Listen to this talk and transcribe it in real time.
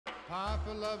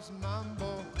Papa loves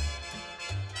mambo,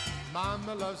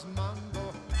 Mama loves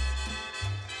mambo.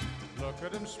 Look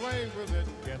at him sway with it,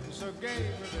 getting so gay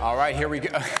with it. All right, here we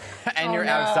go. And you're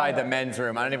outside the men's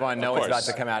room. I don't even want to know what's about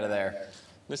to come out of there.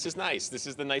 This is nice. This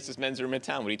is the nicest men's room in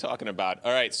town. What are you talking about?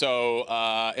 All right, so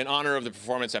in honor of the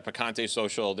performance at Picante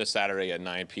Social this Saturday at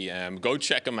 9 p.m., go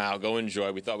check them out. Go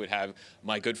enjoy. We thought we'd have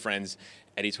my good friends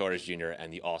Eddie Torres Jr.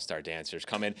 and the all-star dancers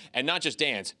come in and not just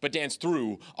dance, but dance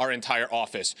through our entire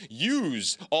office.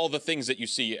 Use all the things that you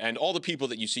see and all the people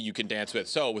that you see you can dance with.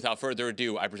 So without further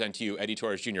ado, I present to you Eddie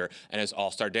Torres Jr. and his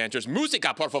all-star dancers.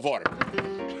 Música, por favor.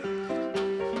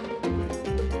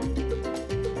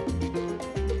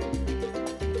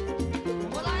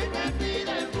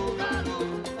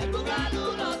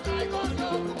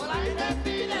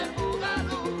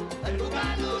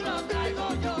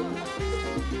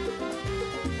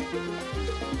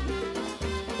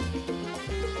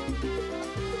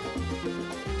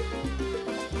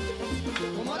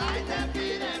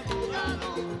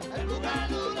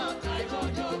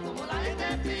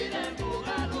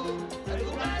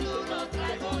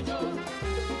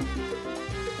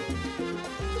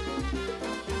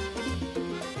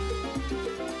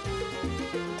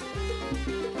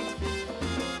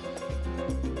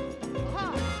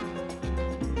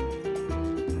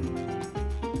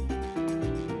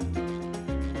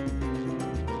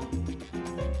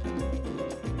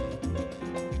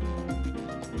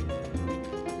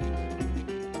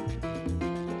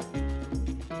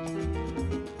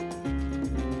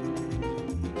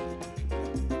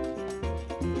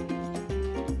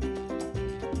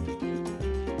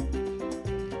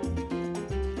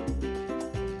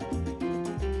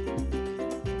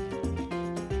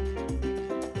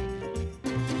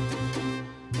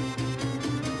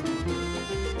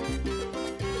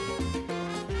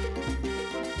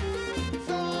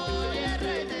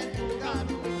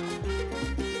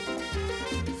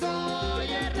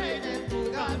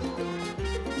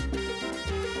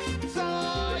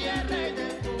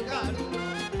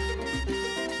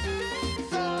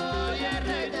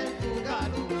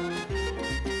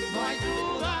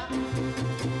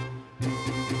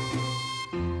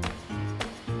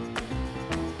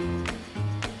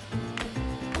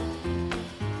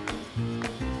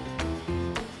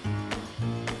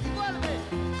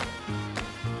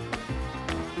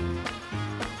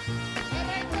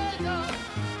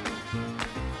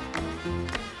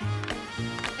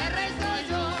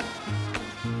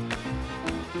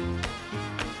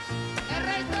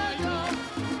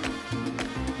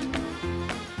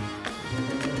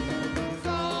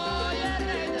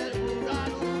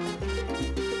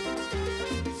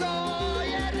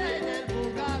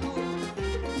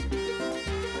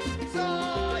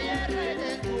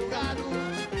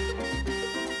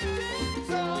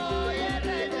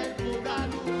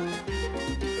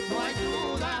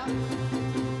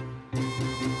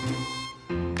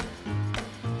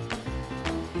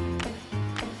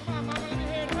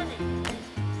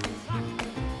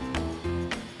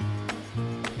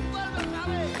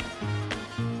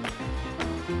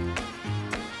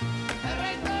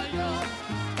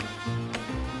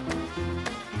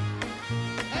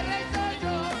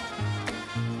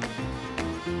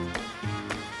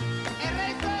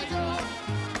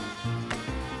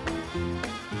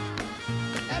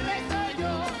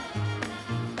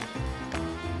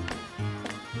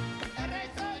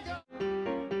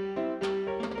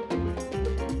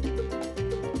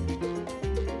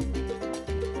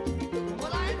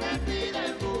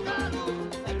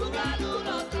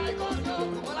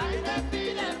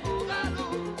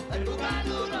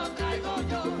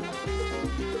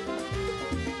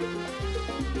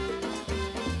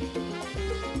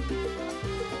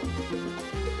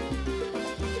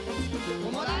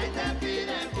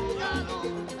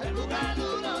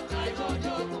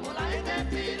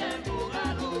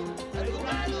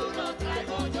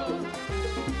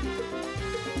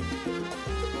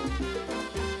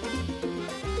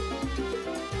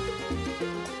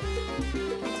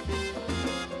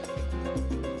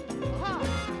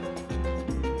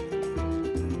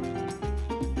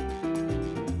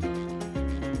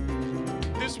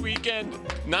 Weekend,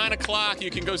 9 o'clock. You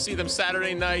can go see them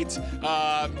Saturday night.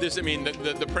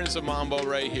 The Prince of Mambo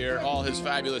right here. All his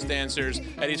fabulous dancers,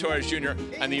 Eddie Torres Jr.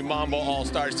 and the Mambo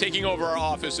All-Stars taking over our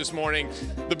office this morning.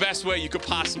 The best way you could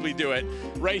possibly do it.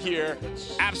 Right here.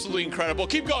 Absolutely incredible.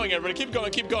 Keep going, everybody. Keep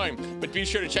going, keep going. But be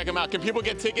sure to check them out. Can people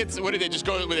get tickets? What do they just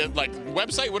go with it, like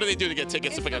website? What do they do to get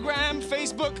tickets? Instagram,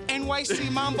 Facebook,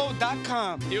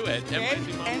 nycmambo.com. Do it.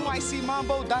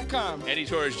 nycmambo.com. Eddie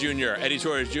Torres Jr. Eddie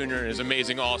Torres Jr. and his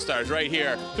amazing All-Stars right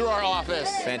here through our office.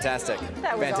 Fantastic.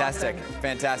 That was Fantastic. awesome.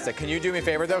 Fantastic. Can you do me a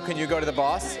favor, though? Can you go to the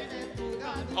boss?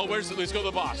 Oh, let's go to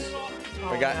the boss.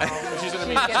 We got. She's in the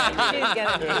She's gonna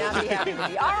not be happy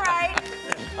with you. All right.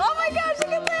 Oh my gosh, look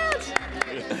at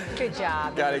that. Good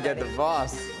job. Got to get the everybody.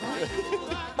 boss.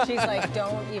 She's like,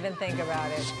 don't even think about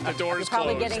it. The door You're is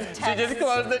probably closed. getting texts. She just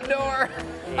closed the door.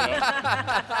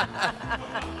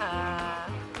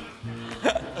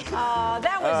 Oh,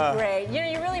 that was great. You know,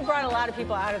 you really brought a lot of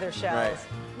people out of their shells.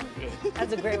 Right.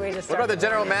 That's a great way to What start. about the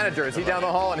general manager? Is he down the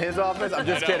hall in his office? I'm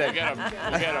just kidding. We'll get him.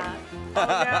 We'll get him.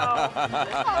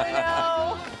 Oh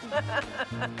no!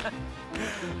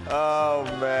 Oh,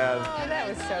 man. Oh, that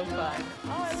was so fun.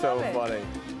 Oh, I So love it. funny.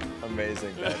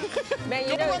 Amazing, Ben. Man,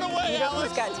 Don't run away, you know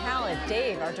who's Alex. got talent?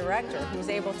 Dave, our director, who's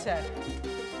able to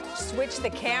switch the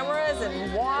cameras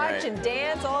and watch Right. and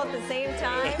dance all at the same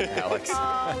time. Alex.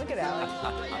 Oh, look at Alex.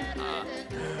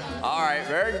 All right,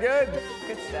 very good.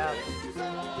 Good stuff.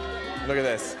 Look at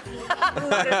this.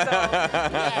 Let it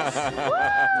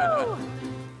go. Woo!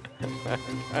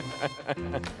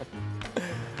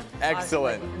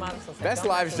 Excellent. Monster, Best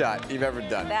don't live mess with shot you've ever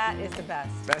done. That is the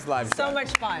best. Best live So shot.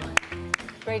 much fun.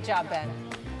 Great job, Ben.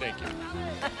 Thank you.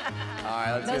 All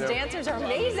right, let's Those see. dancers are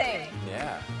amazing.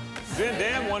 Yeah. Van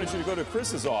Damme wanted you to go to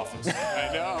Chris's office.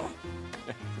 I know.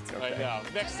 It's I okay. know.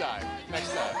 Next time.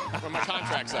 Next time. When my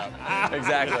contract's up.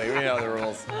 Exactly. We know the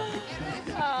rules.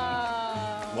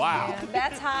 Wow. Yeah,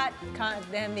 that's hot.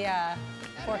 Then the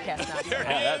forecast not so There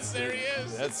hot. he is. There he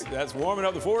is. That's warming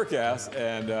up the forecast.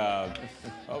 And, oh,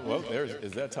 well,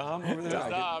 is that Tom over there? That's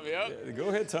Tom, yep. Yeah, go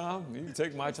ahead, Tom. You can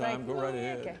take my time. Go right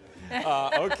ahead. Okay.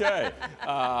 Okay.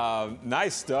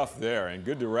 Nice stuff there and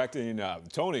good directing.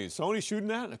 Tony shooting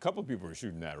that? A couple of people were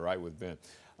shooting that, right, with Ben.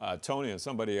 Tony and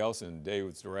somebody else, and Dave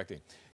was directing.